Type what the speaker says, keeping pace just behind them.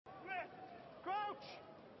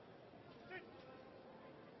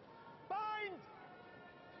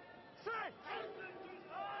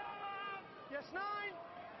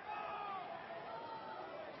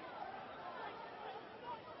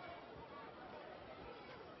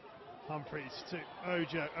Humphreys to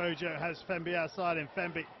Ojo. Ojo has Femby outside him.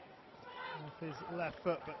 Femby off his left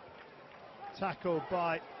foot, but tackled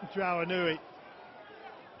by Drawanui.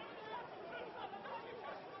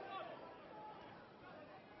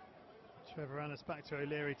 Trevor Annis back to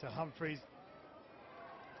O'Leary to Humphreys.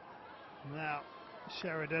 Now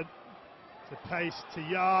Sheridan to pace to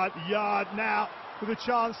Yarde. Yarde now with a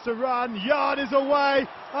chance to run. Yarde is away,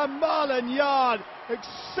 and Marland Yarde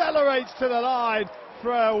accelerates to the line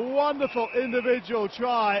for a wonderful individual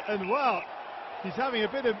try. And well, he's having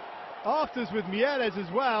a bit of afters with Mieres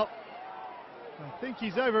as well. I think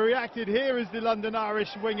he's overreacted here as the London Irish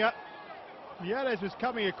winger. Mieres was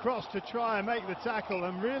coming across to try and make the tackle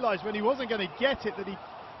and realised when he wasn't going to get it that he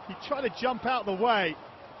tried to jump out the way.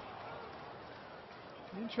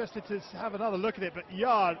 Interested to have another look at it, but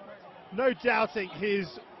Yarde, no doubting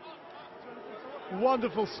his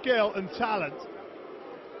wonderful skill and talent.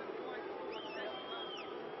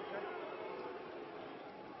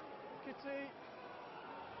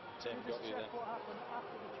 Tim, got you there.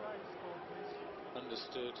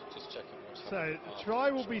 Understood, just checking what's happening. So the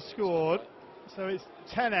try will be scored, so it's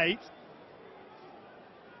 10-8.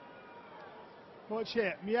 Watch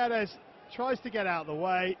here, Mieres tries to get out of the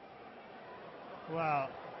way. Well,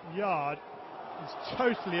 Yarde is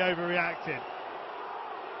totally overreacted.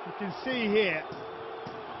 You can see here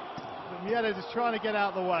that Mieres is trying to get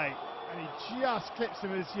out of the way, and he just clips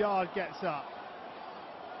him as Yarde gets up.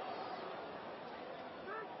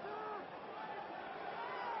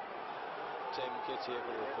 Tim, Kitty, have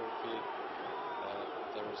a report for you.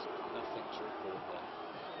 There is nothing to report there.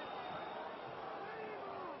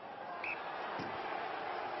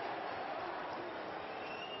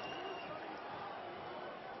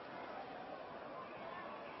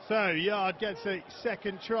 So Yarde gets a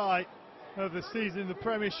second try of the season in the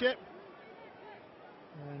Premiership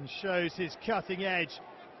and shows his cutting edge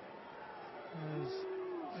as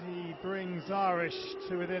he brings Irish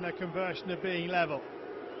to within a conversion of being level.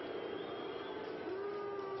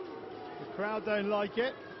 The crowd don't like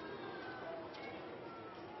it.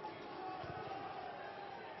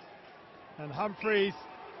 And Humphreys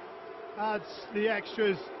adds the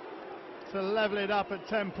extras to level it up at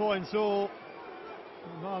 10 points all.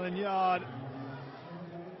 Marland Yarde,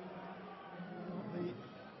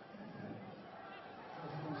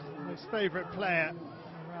 the most favourite player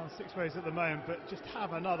around six ways at the moment, but just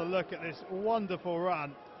have another look at this wonderful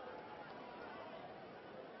run.